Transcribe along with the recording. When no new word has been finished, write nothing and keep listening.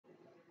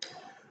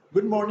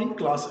Good morning,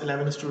 class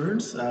 11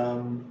 students.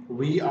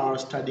 We are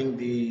studying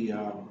the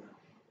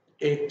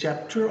eighth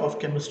chapter of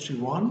Chemistry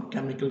 1,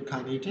 Chemical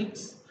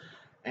Kinetics.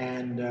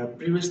 And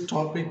previous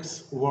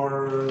topics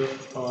were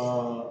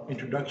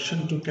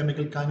Introduction to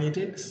Chemical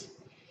Kinetics,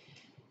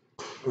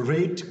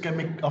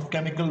 of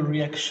chemical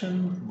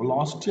reaction,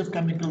 velocity of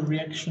chemical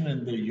reaction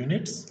and their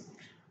units.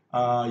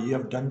 You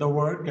have done the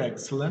work,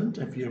 excellent.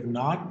 If you have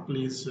not,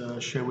 please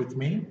share with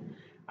me.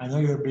 I know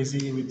you're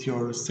busy with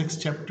your sixth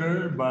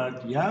chapter,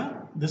 but yeah,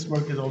 this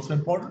work is also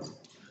important.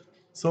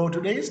 So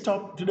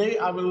today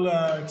I will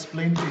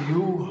explain to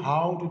you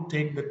how to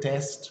take the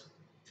test.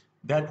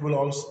 That's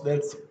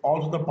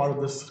also the part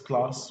of this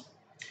class.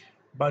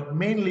 But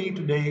mainly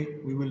today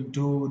we will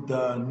do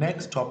the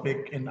next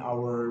topic in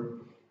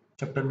our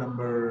chapter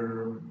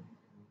number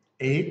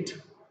 8,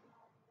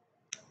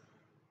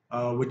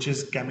 which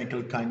is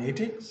chemical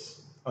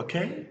kinetics.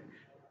 Okay,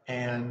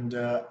 and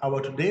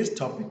our today's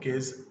topic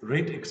is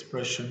rate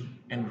expression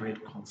and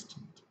rate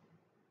constant.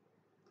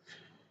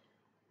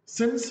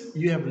 Since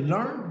you have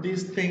learned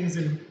these things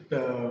in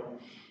the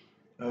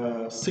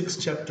sixth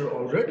chapter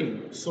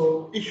already,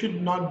 so it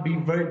should not be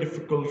very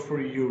difficult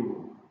for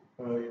you,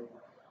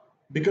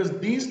 because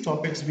these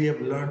topics we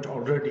have learned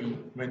already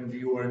when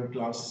you were in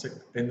class 6,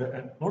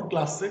 not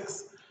class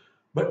 6,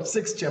 but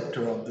sixth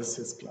chapter of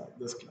this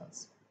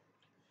class.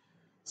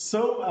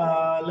 So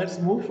let's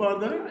move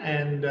further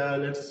and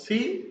let's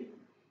see.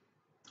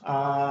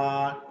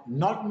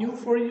 Not new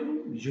for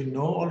you, you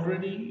know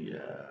already,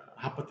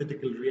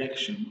 hypothetical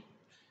reaction.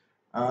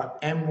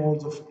 M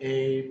moles of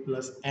A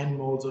plus N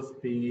moles of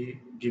B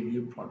give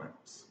you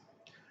products.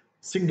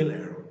 Single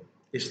arrow.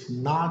 It's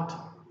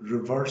not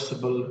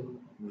reversible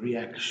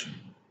reaction.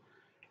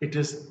 It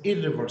is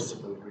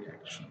irreversible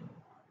reaction.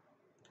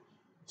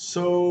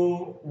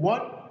 So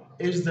what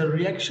is the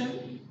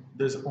reaction?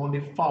 There's only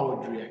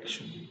forward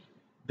reaction.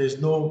 There's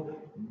no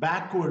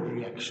backward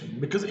reaction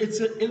because it's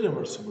an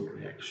irreversible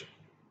reaction.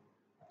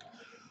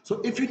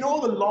 So if you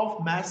know the law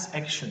of mass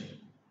action,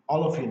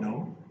 all of you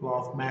know,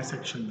 law of mass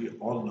action we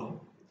all know,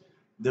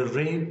 the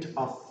rate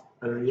of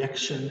a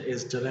reaction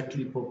is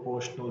directly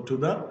proportional to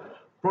the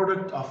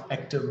product of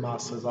active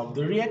masses of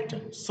the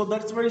reactant. So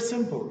that's very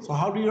simple. So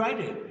how do you write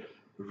it?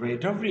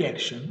 Rate of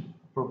reaction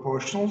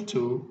proportional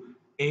to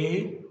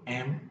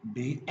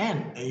AMBN.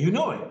 And you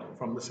know it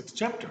from the sixth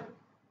chapter.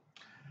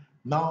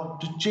 Now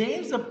to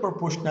change the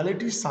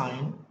proportionality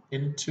sign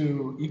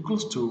into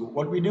equals to,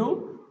 what we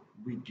do?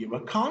 We give a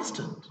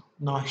constant.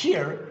 Now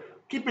here,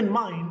 keep in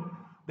mind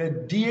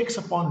that dx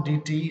upon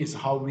dt is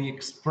how we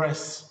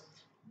express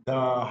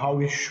how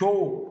we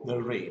show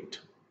the rate.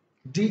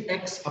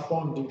 Dx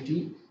upon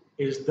dt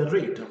is the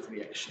rate of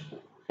reaction.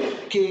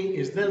 K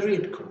is the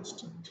rate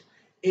constant.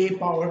 A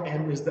power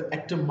m is the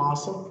active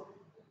mass of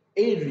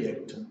A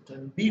reactant,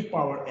 and B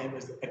power m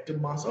is the active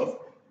mass of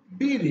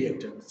B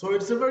reactant. So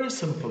it's a very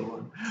simple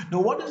one. Now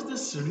what is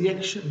this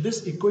reaction,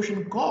 this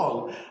equation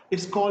called?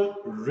 It's called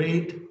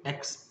rate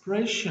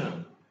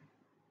expression.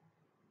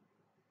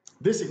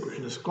 This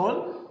equation is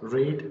called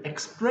rate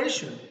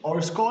expression, or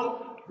it's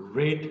called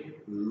rate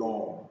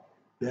law.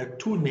 There are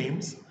two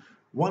names.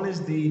 One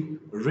is the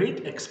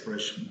rate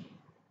expression,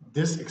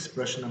 this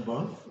expression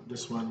above,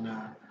 this one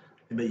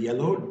in the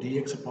yellow,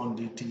 dx upon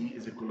dt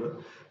is equal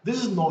to,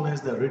 this is known as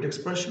the rate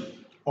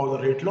expression or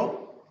the rate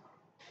law,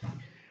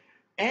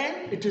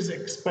 and it is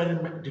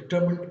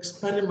determined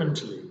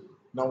experimentally.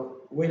 Now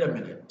wait a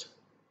minute,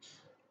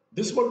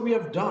 this what we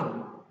have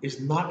done is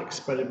not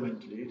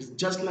experimentally. It's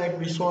just like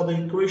we saw the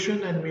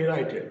equation and we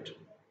write it.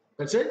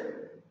 That's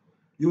it.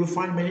 You will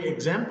find many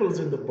examples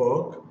in the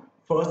book.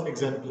 First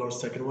example or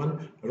second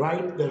one,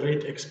 write the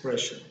rate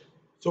expression.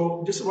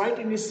 So this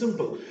writing is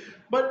simple,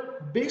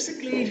 but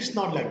basically it's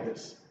not like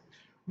this.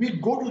 We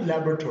go to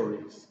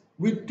laboratories,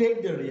 we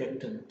take the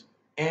reactant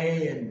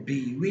A and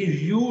B, we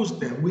use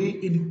them,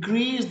 we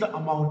increase the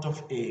amount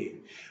of A,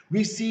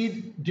 we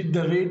see did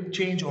the rate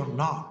change or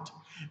not.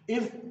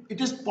 If it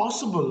is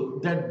possible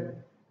that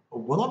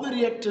one of the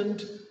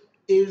reactant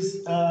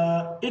is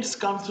its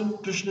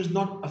concentration is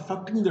not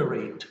affecting the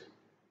rate.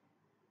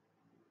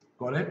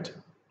 Got it?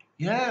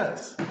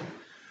 Yes.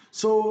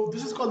 So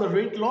this is called the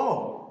rate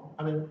law.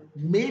 I mean,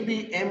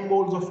 maybe m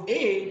moles of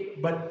A,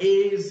 but A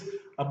is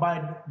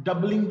by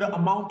doubling the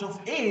amount of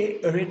A,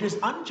 the rate is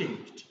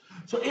unchanged.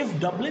 So if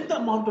doubling the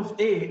amount of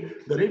A,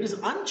 the rate is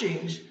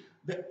unchanged,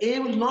 the A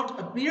will not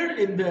appear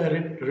in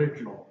the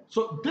rate law.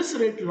 So this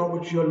rate law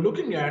which you are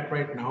looking at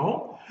right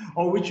now,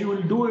 or which you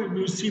will do,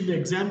 you see the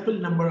example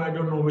number, I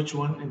don't know which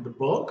one in the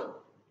book.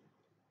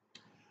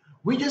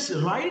 We just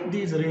write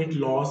these rate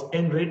laws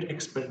and rate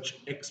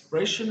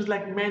expressions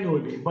like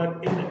manually,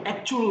 but in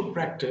actual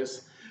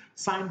practice,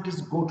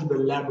 scientists go to the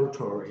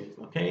laboratories,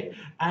 okay?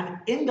 And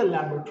in the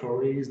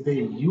laboratories,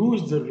 they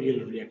use the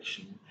real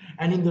reaction.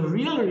 And in the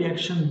real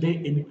reaction, they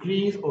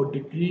increase or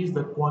decrease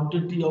the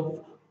quantity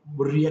of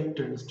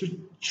reactants to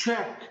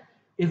check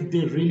if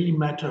they really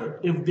matter,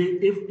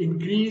 if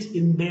increase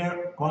in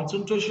their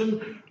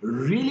concentration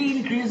really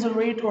increase the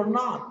rate or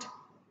not.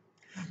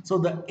 So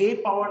the A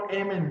power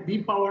m and B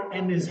power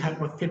n is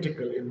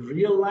hypothetical. In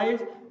real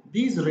life,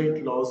 these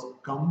rate laws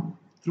come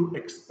through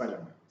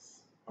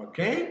experiments.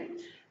 Okay?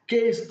 K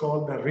is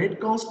called the rate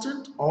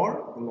constant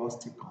or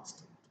velocity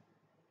constant.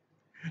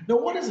 Now,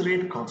 what is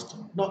rate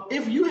constant? Now,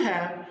 if you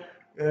have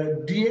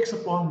dx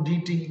upon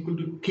dt equal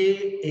to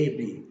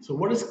kab, so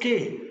what is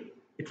k?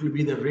 It will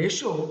be the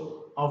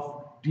ratio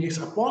of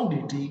dx upon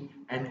dt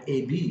and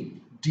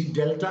ab, d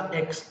delta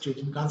x, change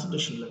in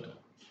concentration letter.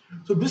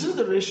 So this is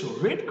the ratio.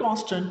 Rate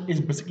constant is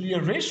basically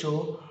a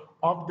ratio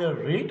of the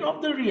rate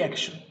of the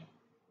reaction.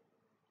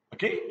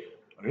 Okay,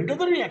 rate of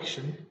the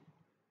reaction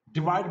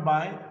divided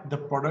by the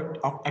product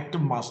of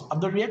active mass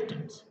of the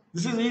reactants.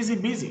 This is easy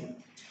peasy.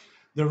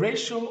 The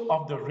ratio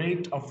of the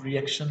rate of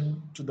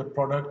reaction to the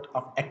product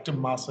of active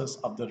masses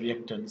of the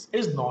reactants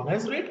is known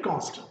as rate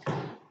constant.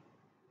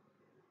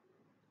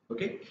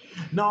 Okay.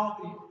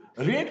 Now,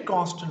 rate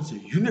constant's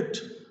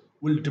unit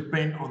will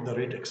depend on the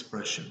rate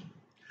expression.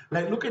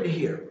 Like, look at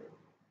here.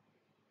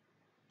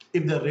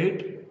 If the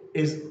rate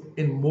is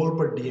in mole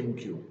per dm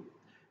cube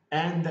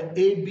and the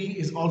AB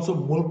is also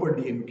mole per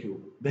dm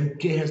cube, then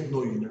K has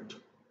no unit.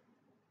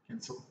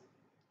 Cancel.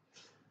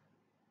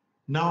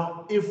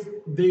 Now, if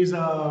there is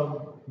a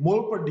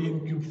mole per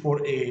dm cube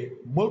for A,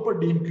 mole per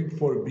dm cube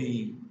for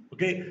B,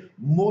 okay,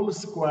 mole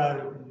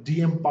square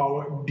dm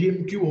power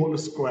dm cube whole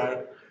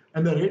square,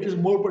 and the rate is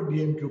mole per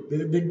dm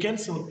cube, they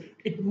cancel.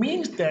 It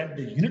means that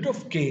the unit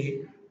of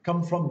K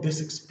comes from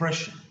this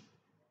expression.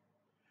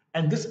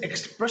 And this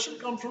expression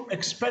comes from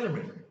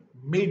experiment,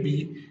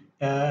 maybe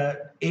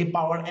A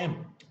power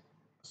m.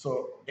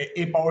 So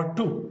a power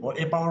 2 or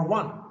a power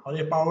 1 or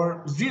a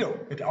power 0,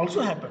 it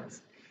also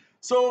happens.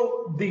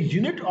 So the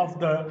unit of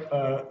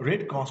the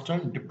rate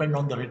constant depend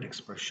on the rate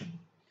expression.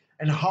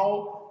 And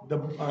how the,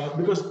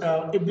 because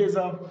if there's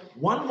a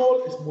 1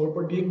 mole, it's mole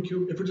per dm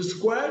cube. If it is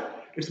square,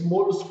 it's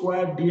mole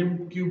square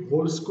dm cube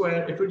whole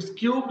square. If it's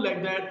cube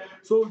like that,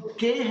 so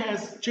K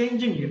has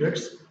changing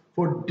units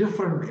for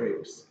different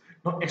rates.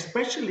 Now,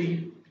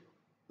 especially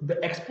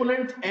the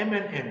exponents m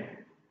and n.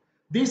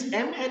 These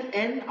m and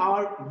n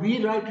are,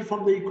 we write it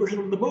from the equation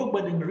of the book,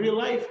 but in real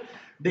life,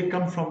 they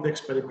come from the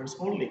experiments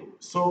only.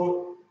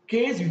 So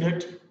K's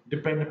unit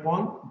depend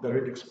upon the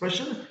rate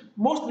expression.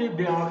 Mostly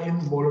they are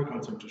in molar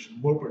concentration,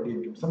 mole per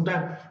dm cube.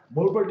 Sometimes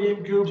mole per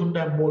dm cube,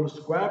 sometimes mole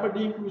square per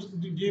dm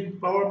cube, dm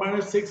power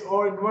minus 6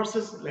 or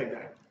inverses like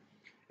that.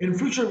 In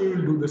future, we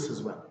will do this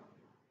as well.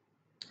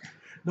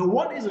 Now,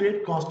 what is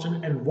rate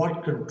constant and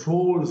what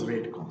controls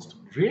rate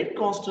constant? Rate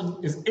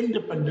constant is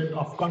independent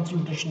of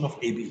concentration of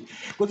AB.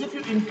 Because if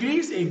you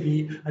increase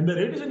AB and the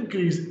rate is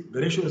increased, the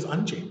ratio is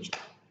unchanged.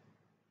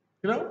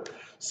 You know?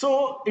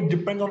 So it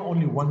depends on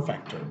only one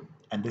factor,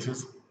 and this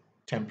is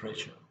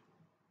temperature.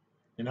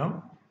 You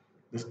know?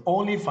 There's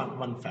only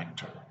one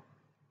factor.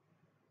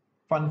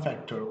 One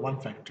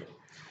factor.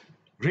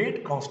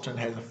 Rate constant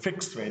has a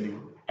fixed value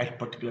at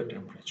particular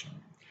temperature.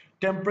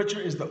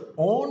 Temperature is the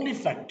only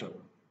factor.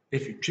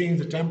 If you change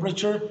the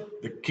temperature,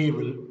 the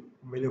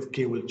value of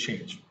K will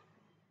change.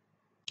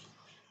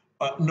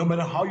 No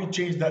matter how you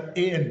change the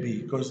A and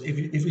B, because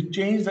if you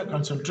change the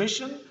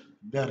concentration,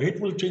 the rate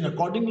will change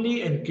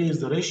accordingly, and K is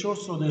the ratio,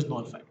 so there's no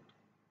effect.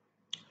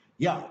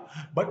 Yeah,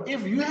 but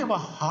if you have a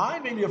high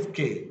value of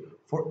K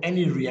for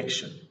any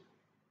reaction,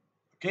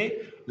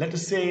 okay, let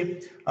us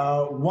say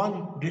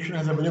one reaction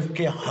has a value of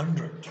K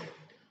 100.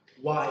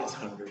 Why is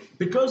 100?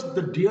 Because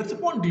the dx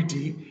upon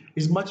dt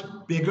is much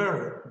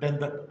bigger than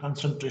the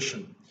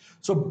concentration.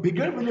 So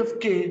bigger value of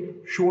K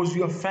shows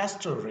you a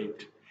faster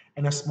rate,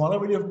 and a smaller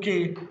value of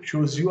K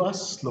shows you a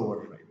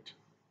slower rate.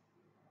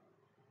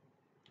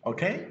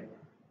 Okay?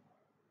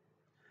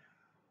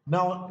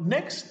 Now,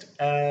 next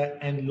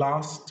and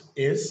last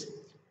is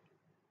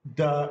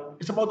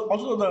it's about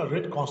also the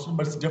rate constant,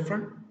 but it's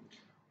different.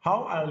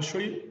 How? I'll show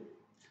you.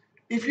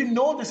 If you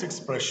know this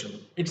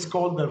expression, it's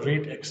called the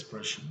rate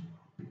expression.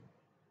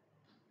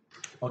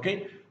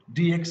 Okay,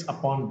 dx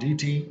upon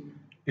dt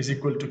is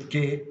equal to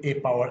K A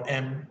power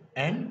m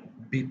and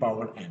B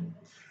power n.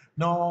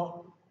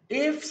 Now,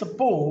 if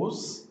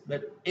suppose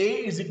that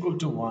A is equal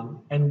to 1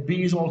 and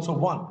B is also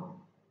 1,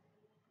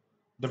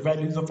 the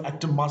values of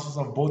active masses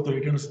of both the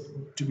reactants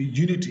to be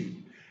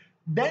unity,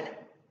 then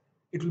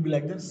it will be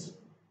like this,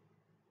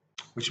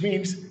 which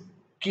means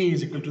K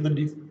is equal to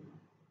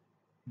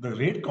the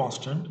rate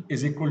constant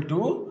is equal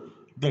to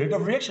the rate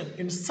of reaction.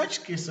 In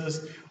such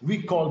cases,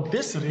 we call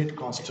this rate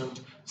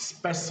constant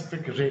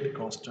specific rate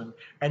constant,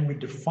 and we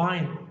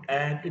define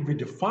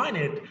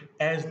it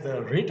as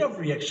the rate of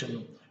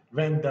reaction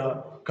when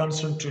the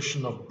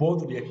concentration of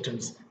both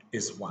reactants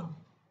is 1.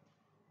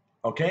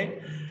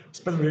 Okay,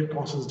 specific rate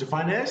constant is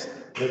defined as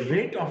the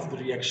rate of the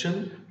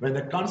reaction when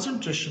the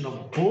concentration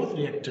of both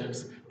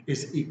reactants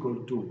is equal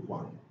to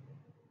 1.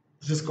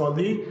 This is called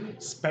the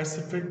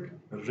specific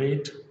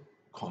rate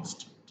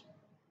constant.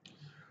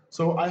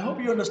 So I hope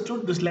you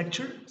understood this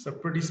lecture. It's a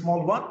pretty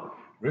small one.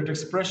 Rate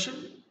expression,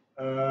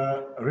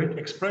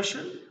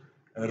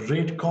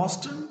 rate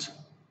constant,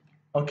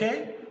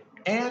 okay,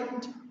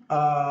 and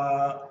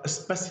a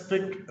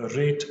specific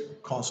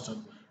rate constant.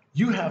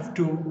 You have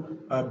to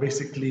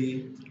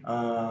basically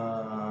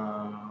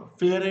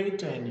clear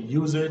it and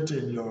use it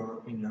in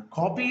your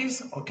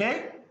copies,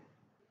 okay?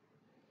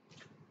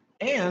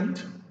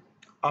 And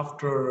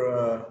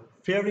after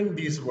fairing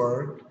these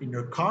work in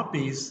your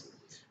copies,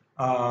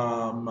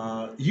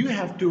 you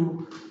have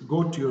to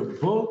go to your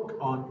book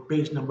on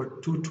page number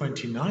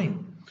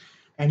 229,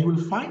 and you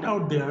will find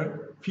out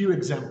there few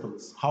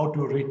examples how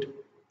to write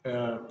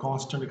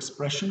constant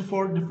expression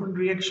for different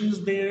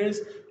reactions. There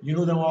is, you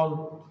know them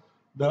all,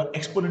 the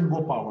exponent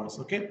go powers.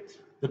 Okay,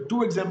 the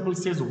two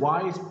examples says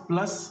y is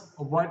plus,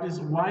 what is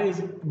y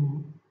is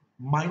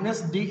minus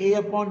dA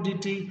upon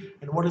dt,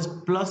 and what is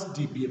plus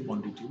dP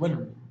upon dt.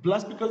 Well,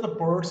 plus because the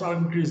powers are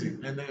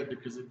increasing and they are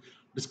decreasing,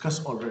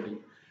 discussed already.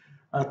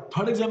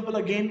 Third example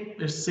again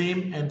is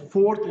same, and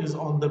fourth is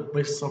on the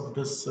basis of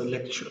this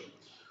lecture.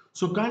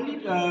 So kindly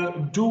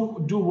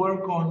do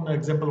work on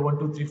example 1,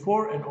 2, 3,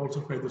 4, and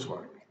also for this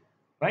work,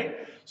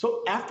 right?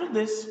 So after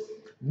this,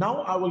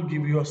 now I will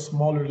give you a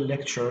smaller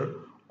lecture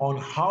on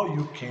how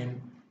you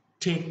can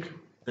take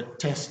the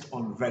test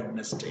on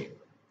Wednesday.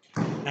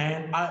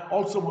 And I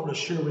also want to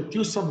share with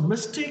you some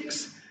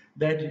mistakes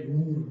that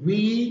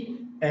we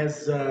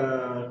as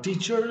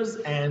teachers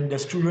and the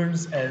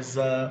students as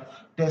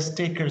test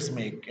takers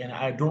make, and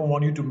I don't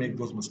want you to make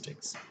those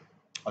mistakes.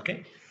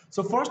 Okay,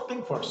 so first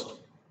thing first,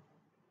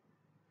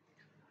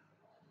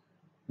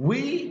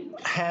 we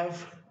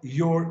have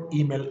your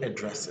email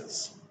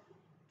addresses.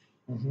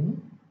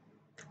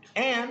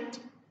 And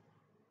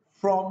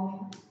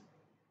from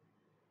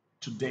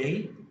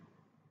today,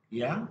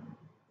 yeah,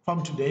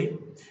 from today,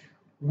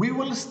 we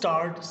will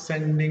start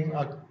sending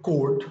a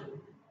code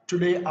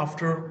today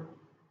after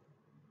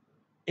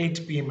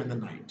 8 p.m. in the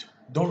night.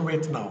 Don't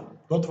wait now.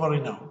 Don't worry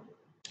now.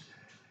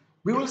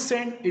 We will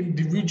send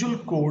individual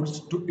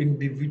codes to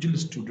individual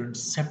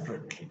students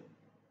separately.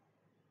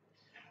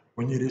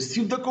 When you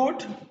receive the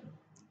code,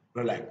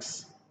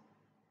 relax.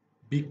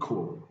 Be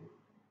cool.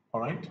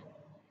 All right?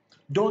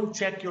 Don't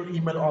check your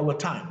email all the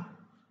time.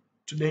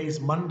 Today is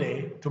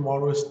Monday,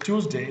 tomorrow is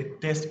Tuesday,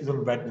 test is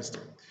on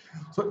Wednesday.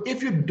 So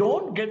if you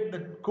don't get the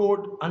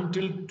code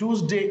until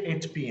Tuesday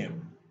 8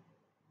 p.m.,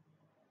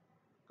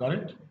 got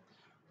it?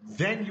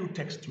 Then you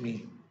text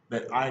me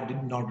that I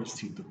did not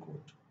receive the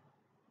code.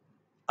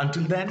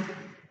 Until then,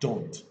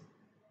 don't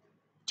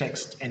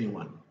text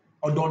anyone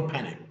or don't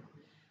panic.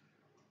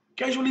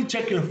 Casually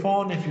check your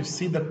phone. If you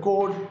see the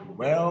code,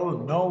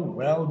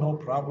 no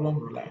problem,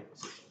 relax.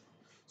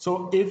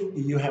 So if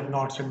you have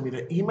not sent me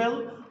the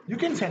email, you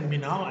can send me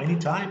now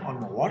anytime on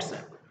my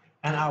WhatsApp,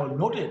 and I will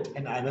note it,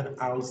 and then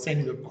I will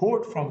send you the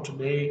code from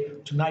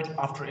tonight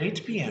after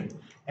 8 p.m.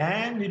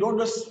 And you don't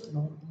just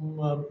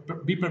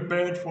be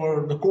prepared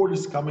for the code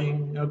is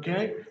coming,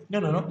 okay? No,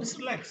 just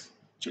relax,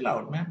 chill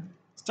out, man,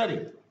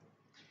 study.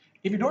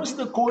 If you don't see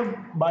the code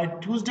by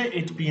Tuesday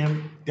 8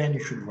 p.m., then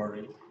you should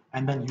worry,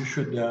 and then you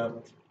should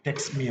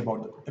text me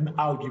about it, and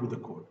I'll give you the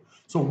code.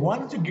 So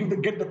once you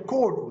get the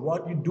code,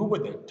 what you do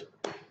with it?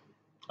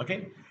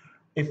 Okay,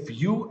 if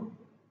you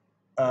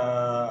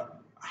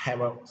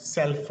have a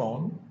cell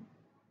phone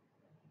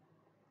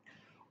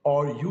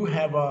or you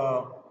have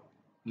a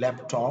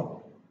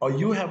laptop or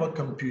you have a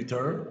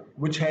computer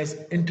which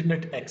has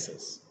internet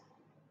access,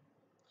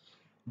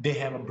 they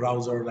have a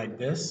browser like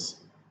this.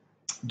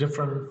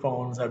 Different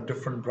phones have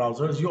different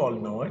browsers, you all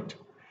know it.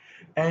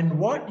 And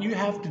what you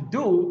have to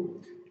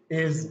do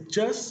is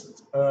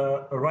just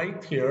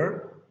right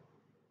here,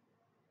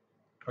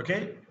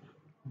 okay,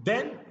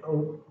 then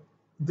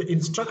the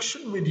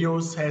instruction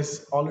videos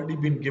has already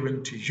been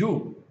given to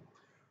you.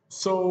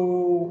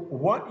 So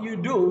what you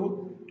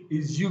do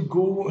is you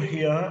go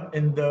here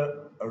in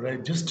the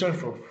register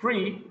for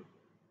free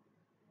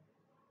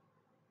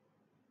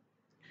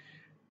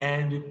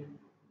and you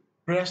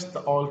press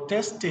the alt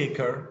test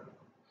taker,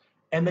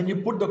 and then you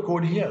put the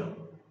code here.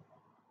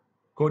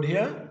 Code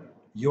here,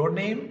 your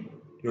name,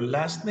 your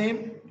last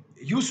name,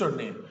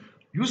 username.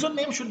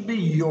 Username should be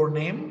your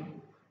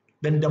name,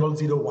 then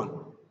 001.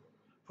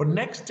 For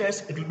next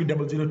test, it will be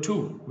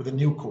 002 with a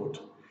new code,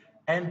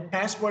 and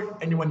password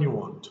anyone you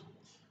want.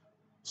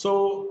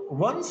 So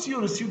once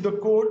you receive the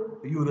code,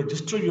 you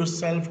register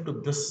yourself to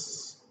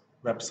this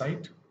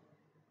website,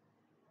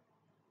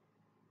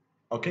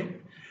 okay?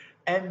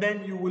 And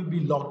then you will be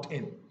logged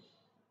in.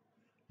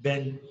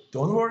 Then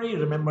don't worry,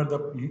 remember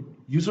the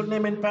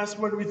username and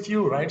password with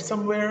you, write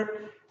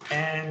somewhere,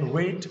 and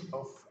wait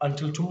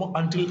until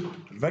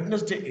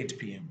Wednesday 8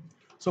 p.m.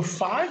 So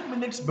 5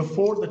 minutes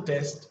before the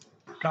test,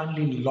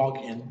 kindly log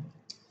in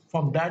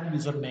from that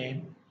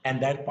username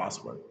and that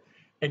password.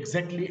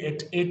 Exactly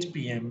at 8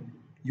 p.m.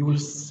 you will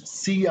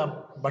see a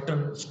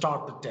button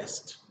start the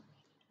test.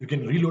 You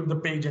can reload the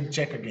page and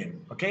check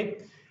again, okay?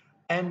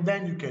 And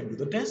then you can do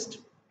the test,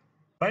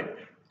 right?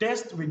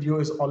 Test video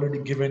is already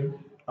given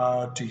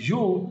to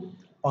you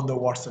on the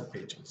WhatsApp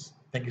pages.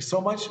 Thank you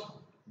so much.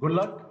 Good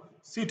luck.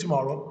 See you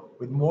tomorrow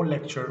with more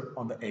lecture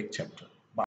on the 8th chapter.